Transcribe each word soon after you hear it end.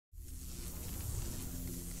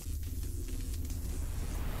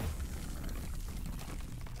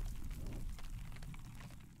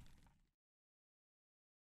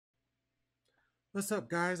What's up,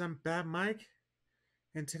 guys? I'm Bad Mike,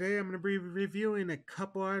 and today I'm going to be reviewing a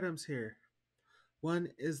couple items here. One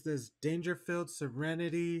is this Dangerfield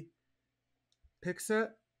Serenity pick set.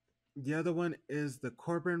 The other one is the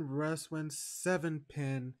Corbin Russwin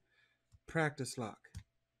 7-pin practice lock.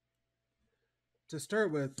 To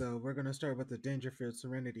start with, though, we're going to start with the Dangerfield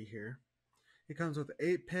Serenity here. It comes with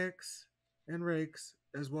 8 picks and rakes,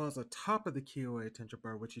 as well as a top of the KOA tension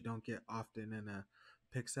bar, which you don't get often in a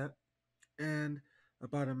pick set, and a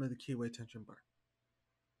bottom of the KOA tension bar.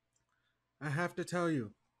 I have to tell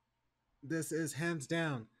you, this is hands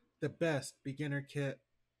down the best beginner kit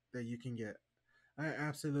that you can get. I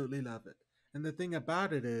absolutely love it. And the thing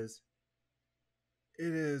about it is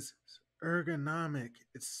ergonomic,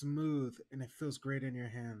 it's smooth, and it feels great in your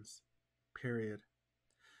hands. Period.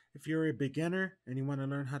 If you're a beginner and you want to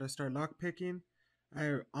learn how to start lockpicking,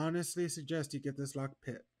 I honestly suggest you get this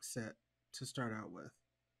lockpick set to start out with.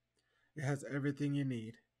 It has everything you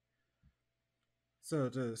need. So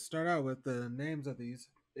to start out with, the names of these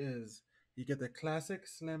is you get the classic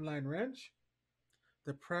slimline wrench,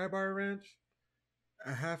 the pry bar wrench,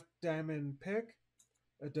 a half diamond pick,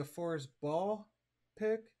 a DeForest ball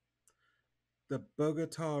pick, the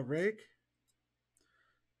Bogota rake,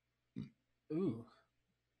 ooh,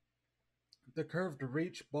 the curved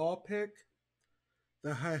reach ball pick,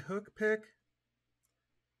 the high hook pick,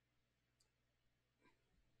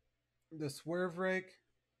 the swerve rake,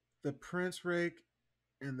 the Prince rake,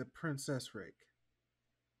 and the Princess rake.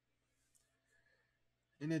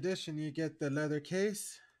 In addition, you get the leather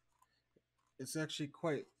case. It's actually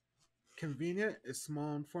quite convenient. It's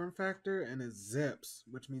small in form factor and it zips,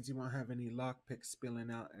 which means you won't have any lockpicks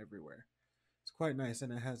spilling out everywhere. It's quite nice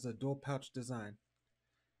and it has a dual pouch design.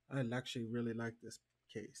 I actually really like this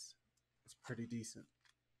case. It's pretty decent.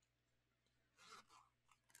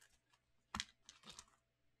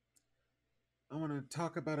 I want to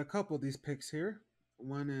talk about a couple of these picks here.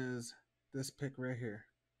 One is this pick right here.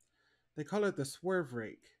 They call it the Swerve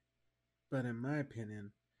Rake, but in my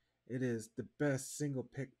opinion, it is the best single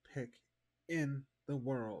pick in the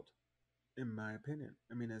world, in my opinion.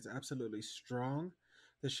 I mean, it's absolutely strong.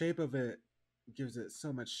 The shape of it gives it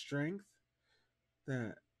so much strength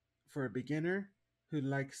that for a beginner who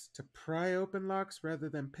likes to pry open locks rather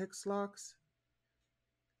than picks locks,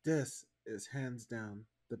 this is hands down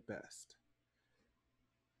the best.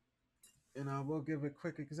 And I will give a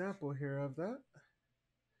quick example here of that.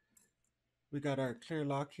 We got our clear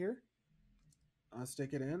lock here. I'll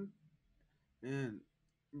stick it in. And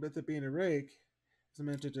with it being a rake, it's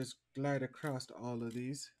meant to just glide across all of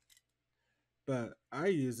these. But I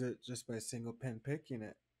use it just by single pin picking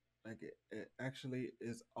it. Like it actually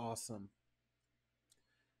is awesome.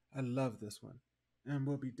 I love this one. And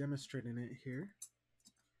we'll be demonstrating it here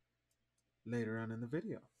later on in the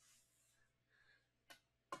video.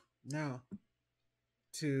 Now,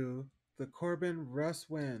 to the Corbin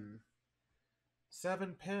Russwin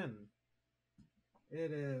 7-pin.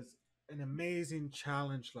 It is an amazing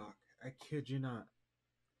challenge lock. I kid you not.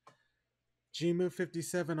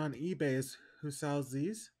 Jimu57 on eBay is who sells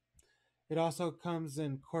these. It also comes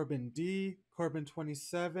in Corbin D, Corbin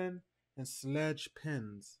 27, and Sledge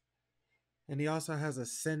pins. And he also has a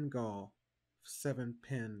Senegal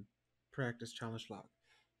 7-pin practice challenge lock.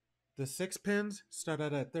 The 6 pins start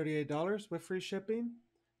out at $38 with free shipping.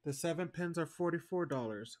 The 7 pins are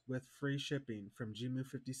 $44 with free shipping from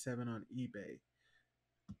Jimu57 on eBay.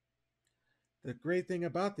 The great thing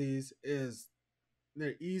about these is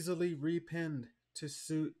they're easily repinned to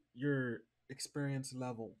suit your experience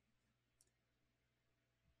level.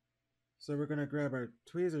 So we're going to grab our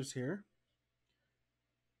tweezers here.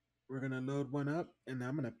 We're going to load one up and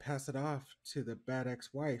I'm going to pass it off to the bad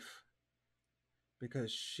ex-wife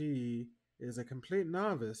because she is a complete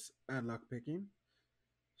novice at lockpicking.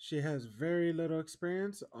 She has very little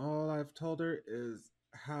experience. All I've told her is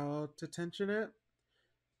how to tension it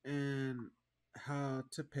and how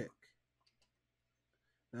to pick.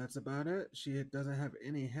 That's about it. She doesn't have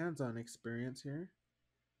any hands-on experience here.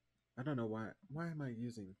 I don't know why. Why am I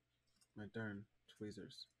using my darn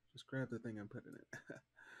tweezers? Just grab the thing and put in it.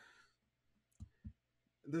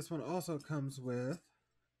 This one also comes with...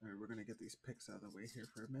 Alright, we're going to get these picks out of the way here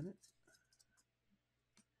for a minute.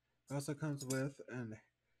 It also comes with an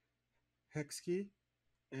hex key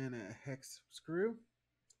and a hex screw.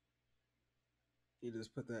 You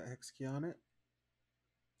just put that hex key on it.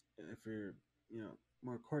 And if you're,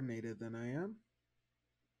 more coordinated than I am,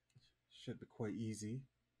 should be quite easy.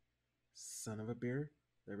 Son of a beer.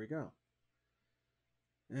 There we go.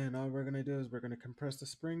 And all we're going to do is we're going to compress the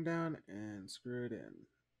spring down and screw it in.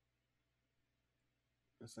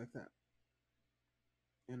 Just like that.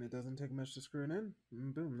 And it doesn't take much to screw it in.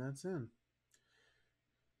 And boom, that's in.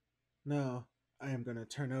 Now, I am going to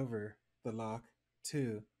turn over the lock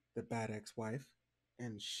to the bad ex-wife,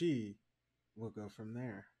 and she will go from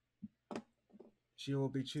there. She will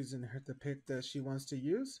be choosing the pick that she wants to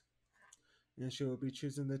use, and she will be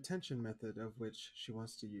choosing the tension method of which she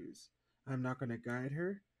wants to use. I'm not going to guide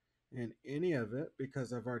her in any of it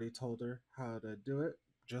because I've already told her how to do it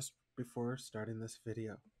just before starting this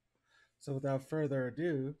video. So without further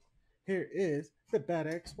ado, here is the bad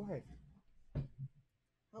ex-wife.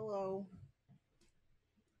 Hello.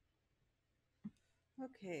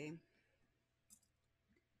 Okay.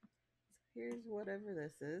 So here's whatever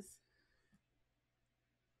this is.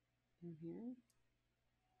 In here.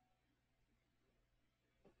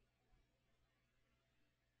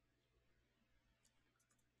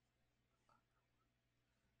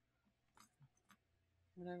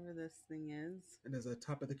 Whatever this thing is. It is a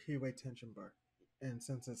top of the keyway tension bar. And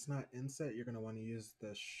since it's not inset, you're going to want to use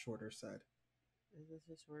the shorter side. Is this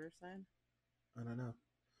the shorter side? I don't know.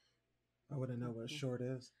 I wouldn't know what short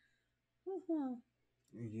is.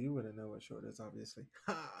 You wouldn't know what short is, obviously.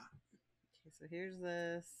 Ha! Okay, so here's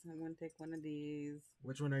this. I'm going to take one of these.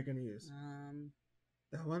 Which one are you going to use?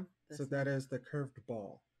 That one? So that is the curved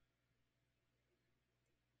ball.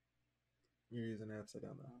 You're using it upside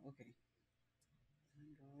down, though. Oh, okay.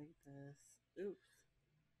 And go like this. Oops.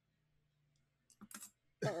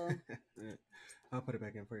 Uh-oh. I'll put it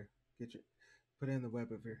back in for you. Put it in the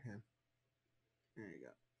web of your hand. There you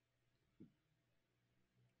go.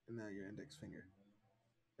 And now your index finger.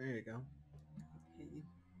 There you go. Okay.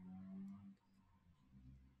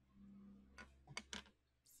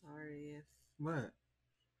 Sorry if... What?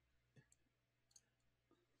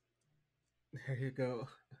 There you go.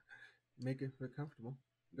 Make it feel comfortable.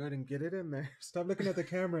 Go ahead and get it in there. Stop looking at the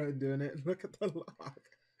camera and doing it. Look at the lock.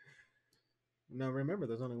 Now remember,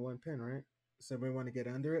 there's only one pin, right? So we want to get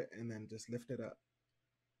under it and then just lift it up.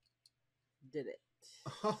 Did it.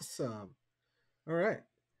 Awesome. All right.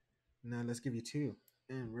 Now let's give you two.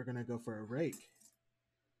 And we're going to go for a rake.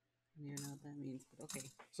 I don't know what that means, but okay.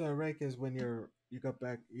 So a rake is when you go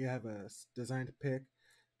back, you have a designed pick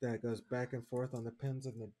that goes back and forth on the pins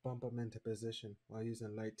and then bump them into position while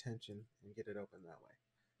using light tension and get it open that way.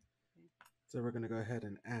 Okay. So we're going to go ahead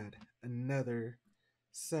and add another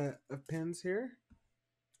set of pins here.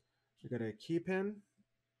 We got a key pin.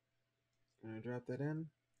 I'm going to drop that in.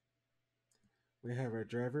 We have our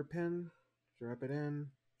driver pin. Drop it in.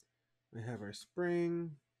 We have our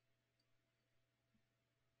spring.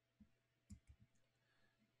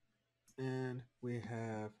 And we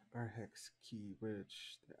have our hex key,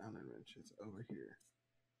 which the Allen wrench is over here.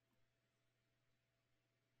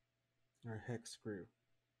 Our hex screw.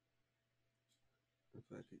 If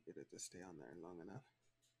I could get it to stay on there long enough.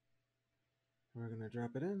 We're going to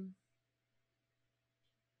drop it in.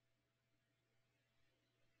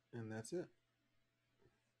 And that's it.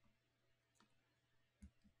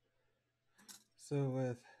 So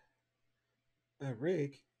with a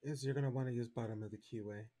rake, you're going to want to use bottom of the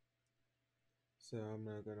keyway. So I'm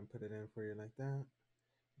now going to put it in for you like that.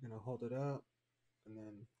 You're going to hold it up and then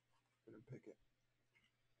I'm going to pick it.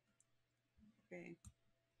 Okay.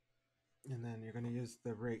 And then you're going to use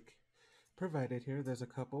the rake provided here. There's a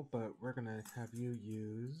couple, but we're going to have you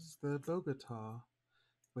use the Bogota,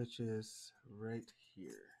 which is right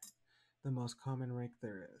here. The most common rake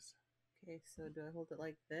there is. Okay, so do I hold it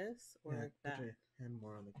like this or like that? Put your hand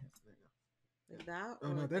more on the camera. There you go. Like that?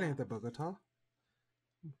 Oh, no, that ain't the Bogota.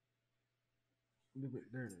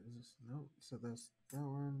 There it is. No, so that's that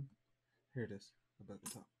one. Here it is, the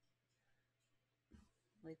Bogota.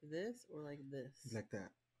 Like this or like this? Like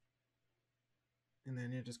that. And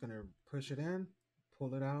then you're just going to push it in,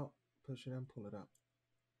 pull it out, push it in, pull it out.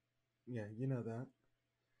 Yeah, you know that.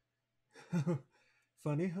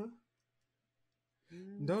 Funny, huh?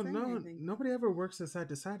 Don't know. Nobody ever works it side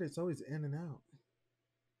to side. It's always in and out.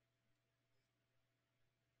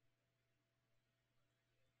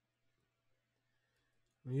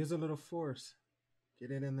 Use a little force.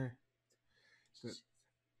 Get it in there. Good.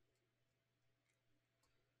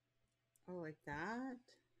 Oh, like that?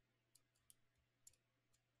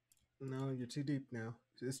 No, you're too deep now.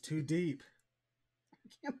 It's too deep. I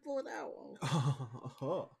can't pull it out.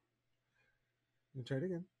 Oh. You try it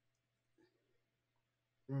again.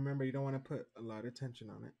 Remember, you don't want to put a lot of tension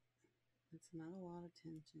on it. It's not a lot of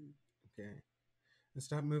tension. Okay. And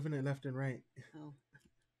stop moving it left and right. Oh.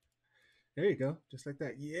 There you go. Just like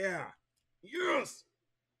that. Yeah. Yes!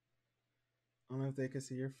 I don't know if they can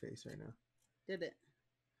see your face right now. Did it.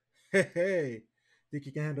 Hey. Think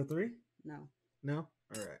you can handle 3? No. No?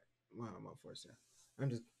 All right. Well, I'm all for it. I'm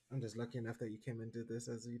just I'm just lucky enough that you came and did this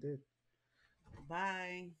as you did.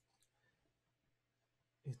 Bye.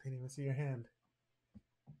 You didn't even see your hand.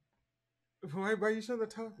 Why you show the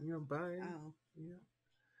top? You know, bye. Oh. Yeah.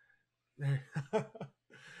 There.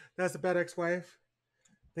 That's the bad ex-wife.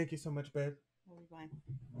 Thank you so much, babe. Bye.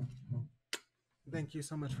 Thank you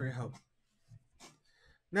so much for your help.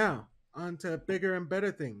 Now, on to bigger and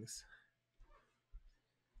better things.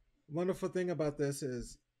 Wonderful thing about this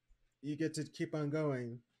is you get to keep on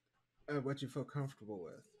going at what you feel comfortable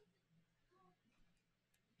with,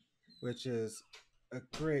 which is a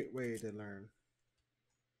great way to learn.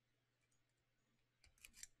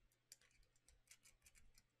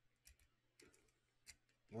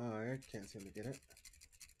 Wow, I can't seem to get it.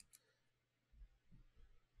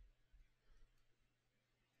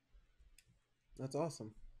 That's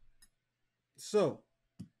awesome. So,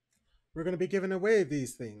 we're going to be giving away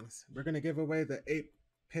these things. We're going to give away the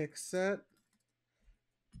 8-pick set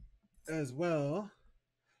as well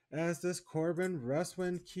as this Corbin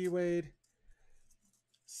Russwin Keywade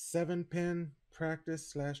 7-pin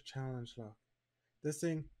practice / challenge lock. This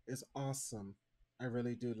thing is awesome. I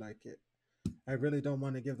really do like it. I really don't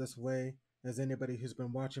want to give this away, as anybody who's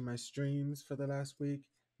been watching my streams for the last week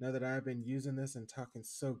know that I've been using this and talking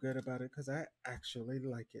so good about it because I actually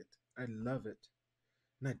like it. I love it.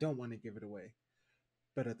 And I don't want to give it away.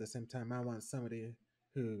 But at the same time, I want somebody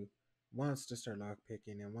who wants to start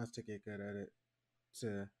lockpicking and wants to get good at it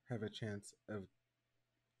to have a chance of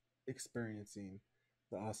experiencing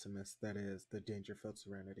the awesomeness that is the Dangerfield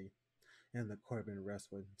Serenity and the Corbin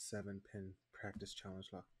Russwin 7-pin practice challenge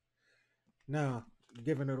lock. Now,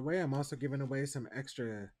 giving it away, I'm also giving away some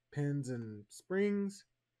extra pins and springs.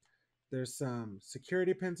 There's some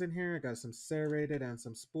security pins in here. I got some serrated and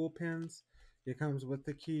some spool pins. It comes with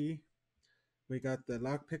the key. We got the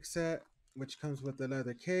lockpick set, which comes with the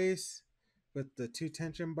leather case with the 2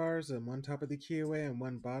 tension bars on one top of the keyway and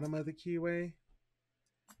one bottom of the keyway.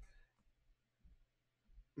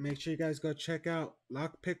 Make sure you guys go check out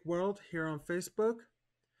Lockpick World here on Facebook.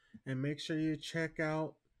 And make sure you check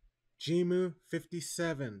out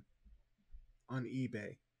Jimu57 on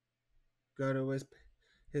eBay. Go to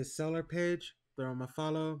his seller page, throw him a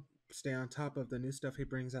follow, stay on top of the new stuff he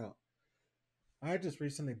brings out. I just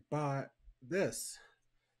recently bought this.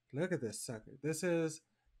 Look at this sucker. This is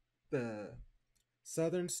the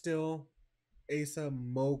Southern Steel Asa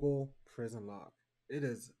Mogul Prison Lock. It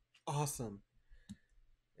is awesome.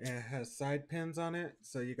 It has side pins on it,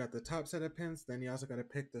 so you got the top set of pins, then you also got to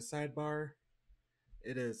pick the sidebar.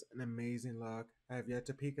 It is an amazing lock. I have yet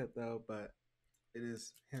to peek it though, but it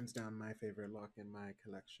is hands down my favorite lock in my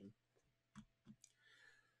collection.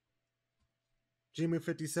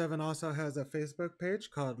 Jimu57 also has a Facebook page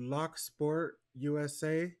called Lock Sport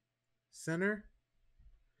USA Center.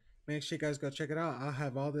 Make sure you guys go check it out. I'll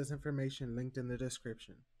have all this information linked in the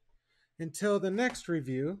description. Until the next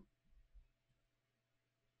review,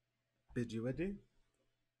 bid you adieu.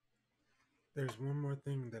 There's one more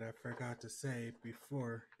thing that I forgot to say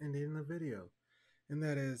before ending the video, and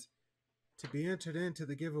that is to be entered into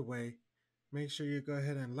the giveaway, make sure you go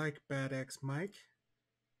ahead and like badxmike,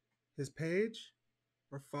 his page,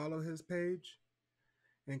 or follow his page,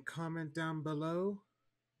 and comment down below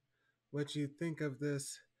what you think of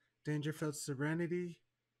this Dangerfield Serenity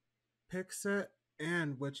pick set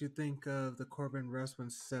and what you think of the Corbin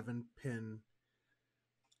Russwin 7-pin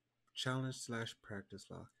challenge / practice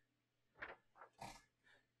lock.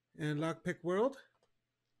 And Lockpick World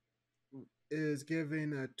is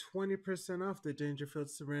giving a 20% off the Dangerfield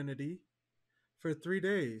Serenity for 3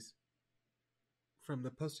 days from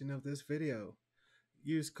the posting of this video.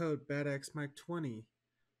 Use code badxmike20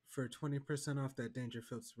 for 20% off that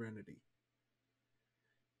Dangerfield Serenity.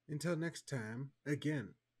 Until next time, again,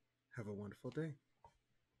 have a wonderful day.